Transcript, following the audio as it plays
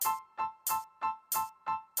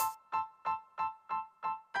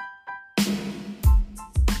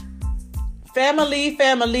Family,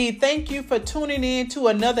 thank you for tuning in to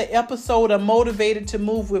another episode of Motivated to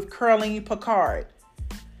Move with Curleen Picard.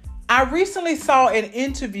 I recently saw an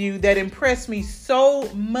interview that impressed me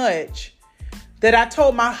so much that I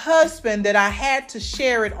told my husband that I had to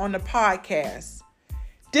share it on the podcast.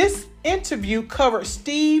 This interview covered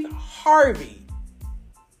Steve Harvey,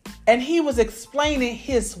 and he was explaining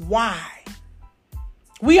his why.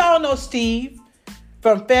 We all know Steve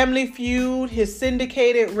from Family Feud, his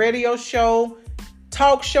syndicated radio show,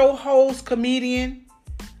 talk show host, comedian,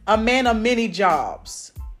 a man of many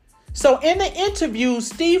jobs. So in the interview,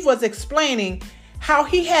 Steve was explaining how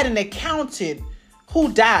he had an accountant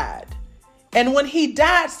who died. And when he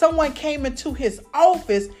died, someone came into his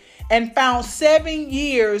office and found 7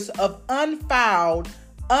 years of unfiled,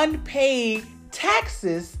 unpaid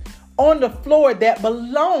taxes on the floor that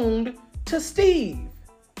belonged to Steve.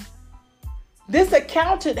 This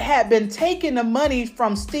accountant had been taking the money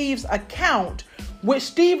from Steve's account, which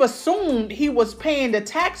Steve assumed he was paying the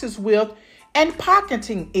taxes with, and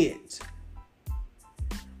pocketing it.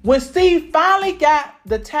 When Steve finally got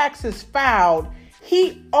the taxes filed,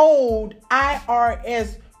 he owed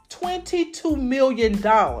IRS $22 million,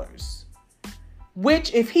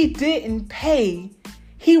 which if he didn't pay,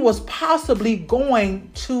 he was possibly going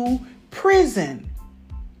to prison.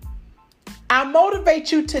 I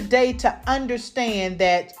motivate you today to understand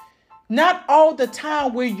that not all the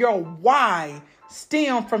time will your why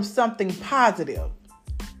stem from something positive.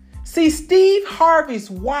 See, Steve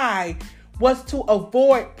Harvey's why was to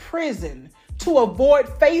avoid prison, to avoid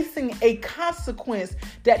facing a consequence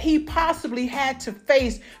that he possibly had to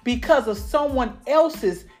face because of someone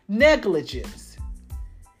else's negligence.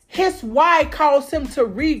 His why caused him to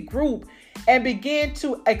regroup and begin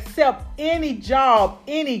to accept any job,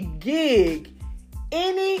 any gig,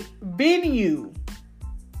 any venue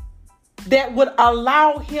that would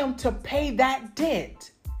allow him to pay that debt.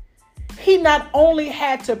 He not only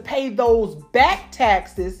had to pay those back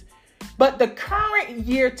taxes, but the current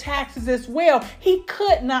year taxes as well. He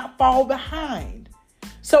could not fall behind.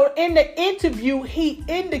 So in the interview, he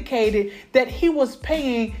indicated that he was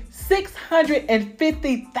paying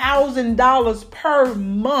 $650,000 per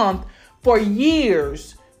month for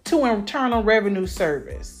years to Internal Revenue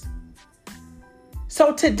Service.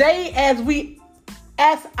 So today, as we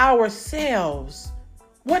ask ourselves,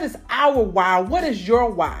 what is our why? What is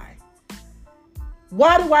your why?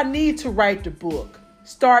 Why do I need to write the book,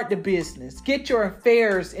 start the business, get your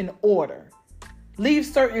affairs in order, leave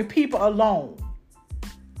certain people alone?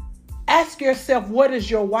 Ask yourself, what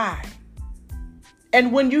is your why?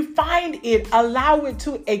 And when you find it, allow it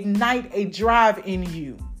to ignite a drive in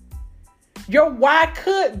you. Your why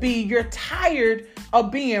could be you're tired of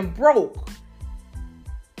being broke,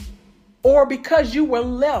 or because you were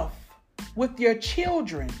left with your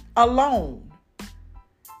children alone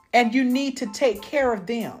and you need to take care of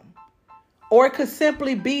them. Or it could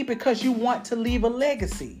simply be because you want to leave a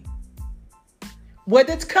legacy.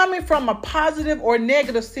 Whether it's coming from a positive or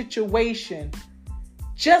negative situation,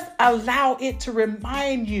 just allow it to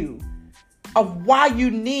remind you of why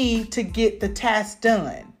you need to get the task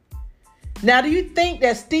done. Now, do you think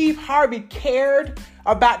that Steve Harvey cared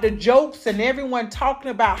about the jokes and everyone talking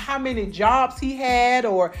about how many jobs he had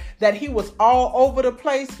or that he was all over the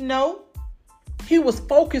place? No, he was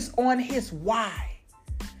focused on his why.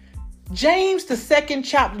 James, the 2nd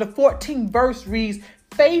chapter, the 14th verse reads,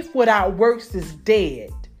 "Faith without works is dead."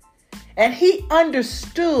 And he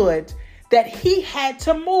understood that he had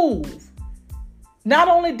to move. Not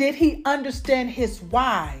only did he understand his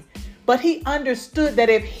why, but he understood that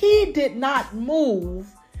if he did not move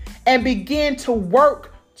and begin to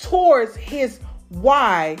work towards his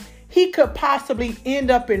why, he could possibly end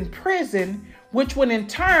up in prison, which would in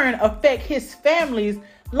turn affect his family's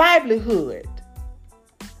livelihood.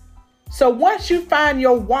 So once you find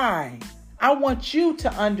your why, I want you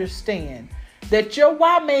to understand that your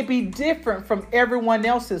why may be different from everyone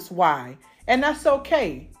else's why. And that's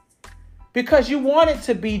okay, because you want it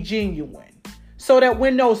to be genuine. So that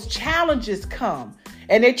when those challenges come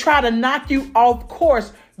and they try to knock you off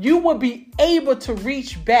course, you will be able to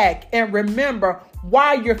reach back and remember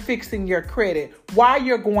why you're fixing your credit, why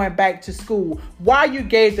you're going back to school, why you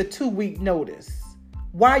gave the 2-week notice,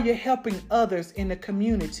 why you're helping others in the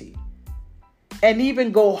community, and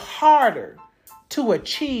even go harder to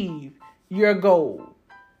achieve your goal.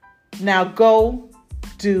 Now go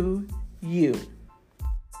do you.